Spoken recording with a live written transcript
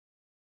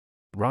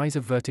Rise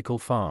of vertical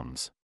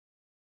farms.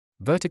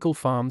 Vertical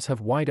farms have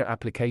wider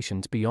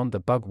applications beyond the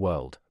bug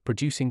world,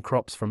 producing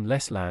crops from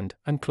less land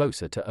and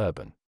closer to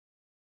urban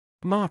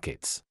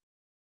markets.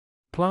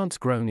 Plants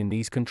grown in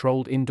these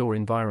controlled indoor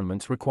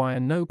environments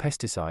require no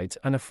pesticides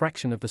and a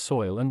fraction of the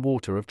soil and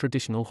water of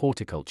traditional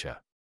horticulture.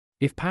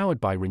 If powered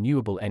by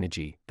renewable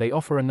energy, they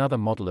offer another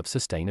model of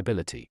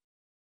sustainability.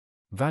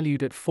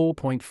 Valued at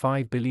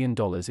 $4.5 billion in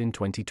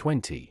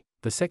 2020,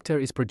 the sector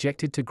is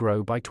projected to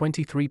grow by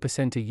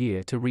 23% a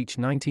year to reach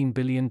 $19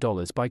 billion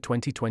by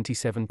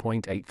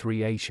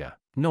 2027.83. Asia,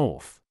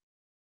 North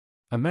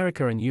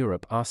America and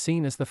Europe are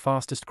seen as the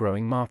fastest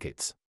growing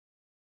markets.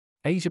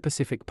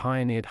 Asia-Pacific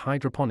pioneered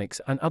hydroponics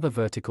and other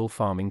vertical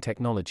farming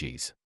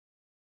technologies.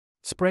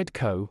 Spread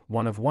Co.,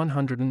 one of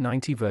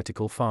 190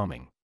 vertical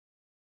farming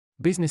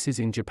businesses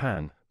in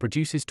Japan,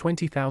 produces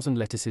 20,000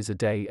 lettuces a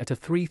day at a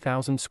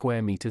 3,000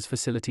 square meters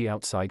facility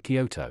outside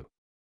Kyoto.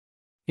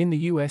 In the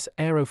US,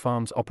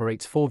 AeroFarms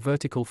operates 4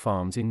 vertical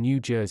farms in New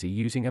Jersey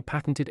using a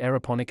patented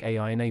aeroponic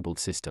AI-enabled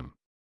system.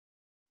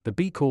 The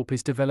B Corp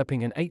is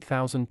developing an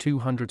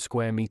 8,200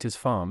 square meters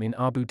farm in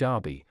Abu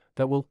Dhabi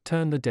that will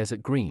turn the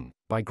desert green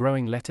by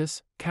growing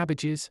lettuce,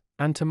 cabbages,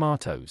 and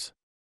tomatoes.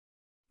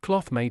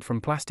 Cloth made from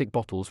plastic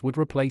bottles would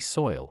replace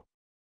soil.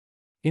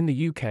 In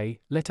the UK,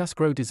 Let Us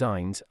Grow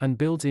designs and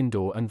builds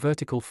indoor and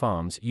vertical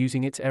farms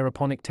using its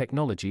aeroponic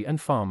technology and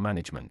farm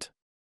management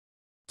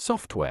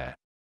software.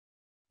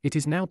 It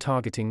is now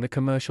targeting the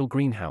commercial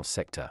greenhouse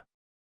sector.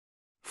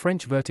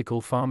 French vertical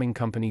farming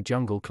company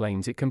Jungle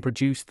claims it can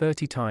produce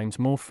 30 times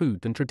more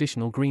food than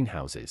traditional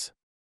greenhouses.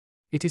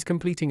 It is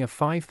completing a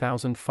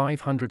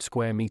 5,500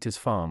 square meters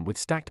farm with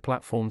stacked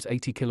platforms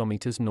 80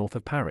 kilometers north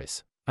of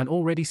Paris, and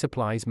already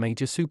supplies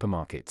major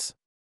supermarkets.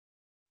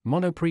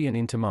 Monoprix and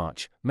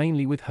Intermarché,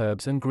 mainly with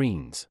herbs and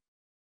greens.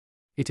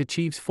 It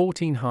achieves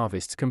 14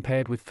 harvests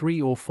compared with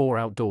 3 or 4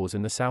 outdoors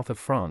in the south of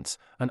France,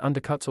 and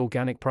undercuts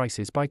organic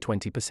prices by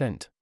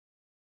 20%.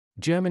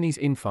 Germany's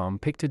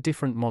Infarm picked a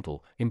different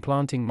model,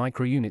 implanting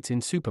microunits in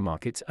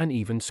supermarkets and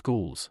even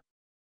schools.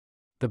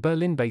 The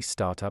Berlin-based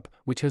startup,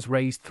 which has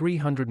raised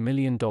 $300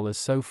 million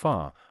so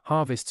far,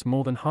 harvests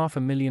more than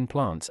 500,000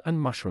 plants and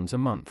mushrooms a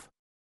month.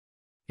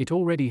 It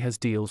already has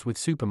deals with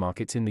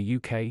supermarkets in the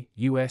UK,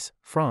 US,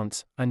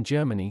 France, and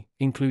Germany,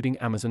 including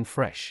Amazon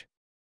Fresh.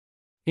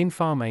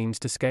 Infarm aims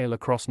to scale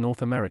across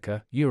North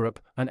America, Europe,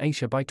 and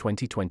Asia by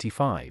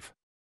 2025.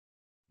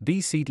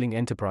 These seedling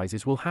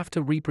enterprises will have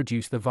to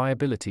reproduce the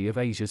viability of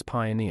Asia's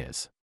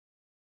pioneers.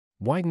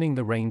 Widening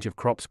the range of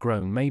crops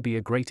grown may be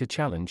a greater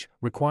challenge,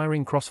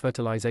 requiring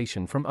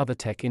cross-fertilization from other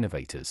tech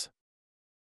innovators.